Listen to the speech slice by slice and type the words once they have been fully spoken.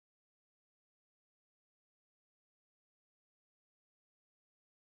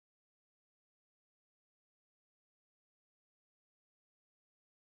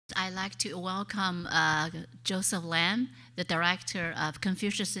I'd like to welcome Joseph Lam, the director of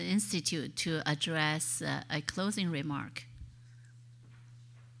Confucius Institute, to address a closing remark.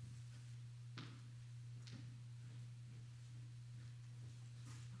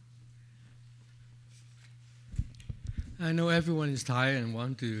 I know everyone is tired and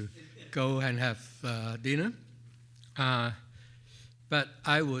want to go and have dinner, but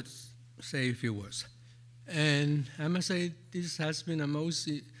I would say a few words. And I must say this has been a most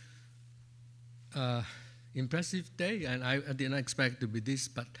impressive day, and I did not expect to be this,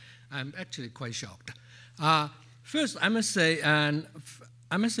 but I'm actually quite shocked. First, I must say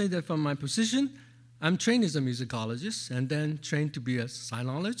that from my position, I'm trained as a musicologist and then trained to be a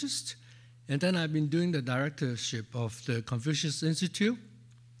sinologist. And then I've been doing the directorship of the Confucius Institute.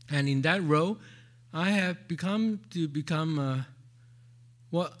 And in that role, I have become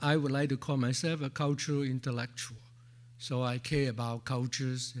what I would like to call myself a cultural intellectual. So I care about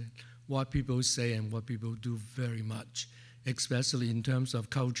cultures, and what people say and what people do very much, especially in terms of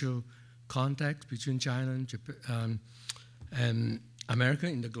cultural context between China and Japan, and America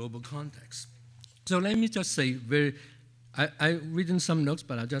in the global context. So let me just say I've written some notes,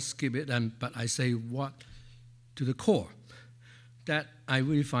 but I'll just skip it, but I say what to the core that I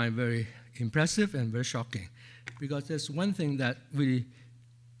really find very impressive and very shocking, because there's one thing that really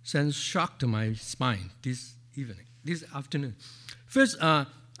sends shock to my spine this afternoon. First,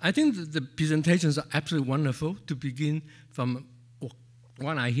 I think the presentations are absolutely wonderful. To begin from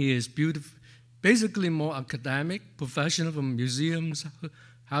what I hear is beautiful, basically more academic, professional from museums,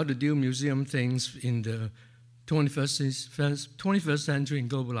 how to do museum things in the 21st century in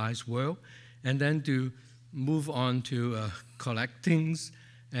globalized world, and then to move on to collectings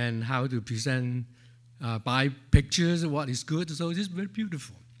and how to present, buy pictures, what is good. So it is very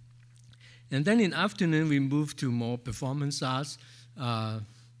beautiful. And then in the afternoon, we move to more performance arts,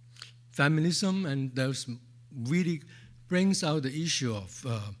 feminism, and those really brings out the issue of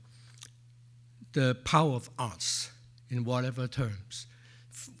the power of arts in whatever terms,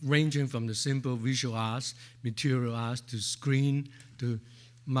 ranging from the simple visual arts, material arts, to screen, to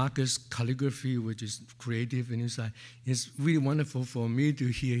Marcus' calligraphy, which is creative inside. It's really wonderful for me to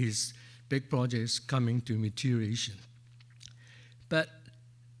hear his big projects coming to materialization. But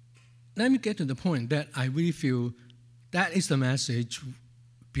let me get to the point that I really feel that is the message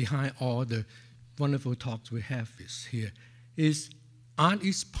behind all the wonderful talks we have here, is art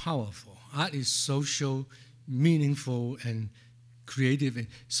is powerful. Art is social, meaningful, and creative.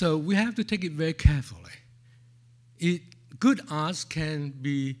 So we have to take it very carefully. Good arts can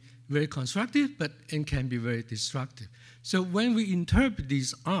be very constructive, but it can be very destructive. So when we interpret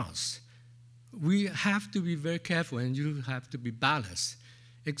these arts, we have to be very careful, and you have to be balanced.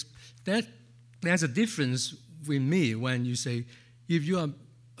 There's a difference with me when you say, if you are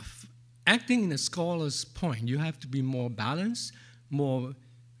acting in a scholar's point, you have to be more balanced, more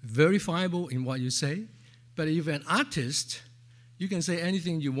verifiable in what you say. But if you're an artist, you can say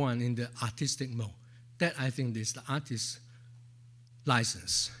anything you want in the artistic mode. That, I think, is the artist's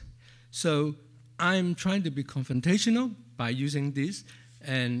license. So I'm trying to be confrontational by using this.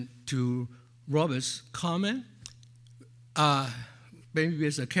 And to Robert's comment, maybe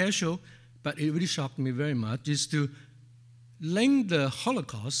it's a casual, but it really shocked me very much, is to link the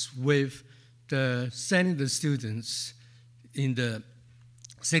Holocaust with sending the students in the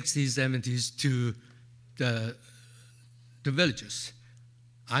 60s, 70s to the villages.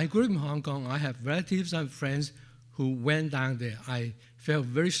 I grew up in Hong Kong. I have relatives and friends who went down there. I felt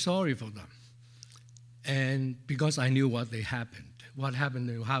very sorry for them. And because I knew what happened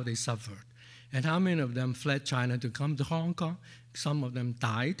and how they suffered. And how many of them fled China to come to Hong Kong. Some of them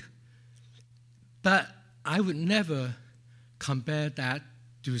died. But I would never compare that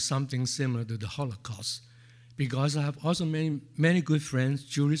to something similar to the Holocaust, because I have also many good friends,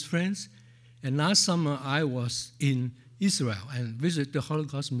 Jewish friends. And last summer, I was in Israel and visited the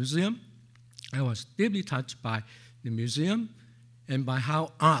Holocaust Museum. I was deeply touched by the museum and by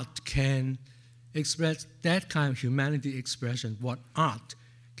how art can express that kind of humanity expression, what art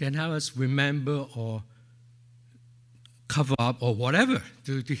can help us remember or cover up or whatever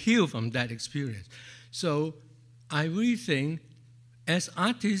to heal from that experience. So I really think as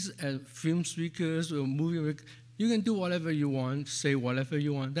artists, as film speakers or movie makers, you can do whatever you want, say whatever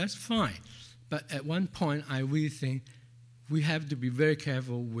you want, that's fine. But at one point, I really think we have to be very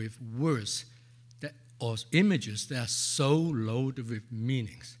careful with words or images that are so loaded with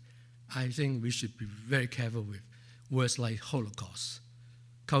meanings. I think we should be very careful with words like Holocaust,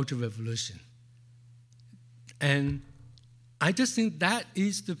 Cultural Revolution. And I just think that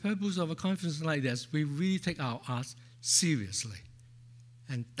is the purpose of a conference like this. We really take our arts seriously.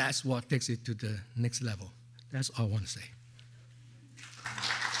 And that's what takes it to the next level. That's all I want to say.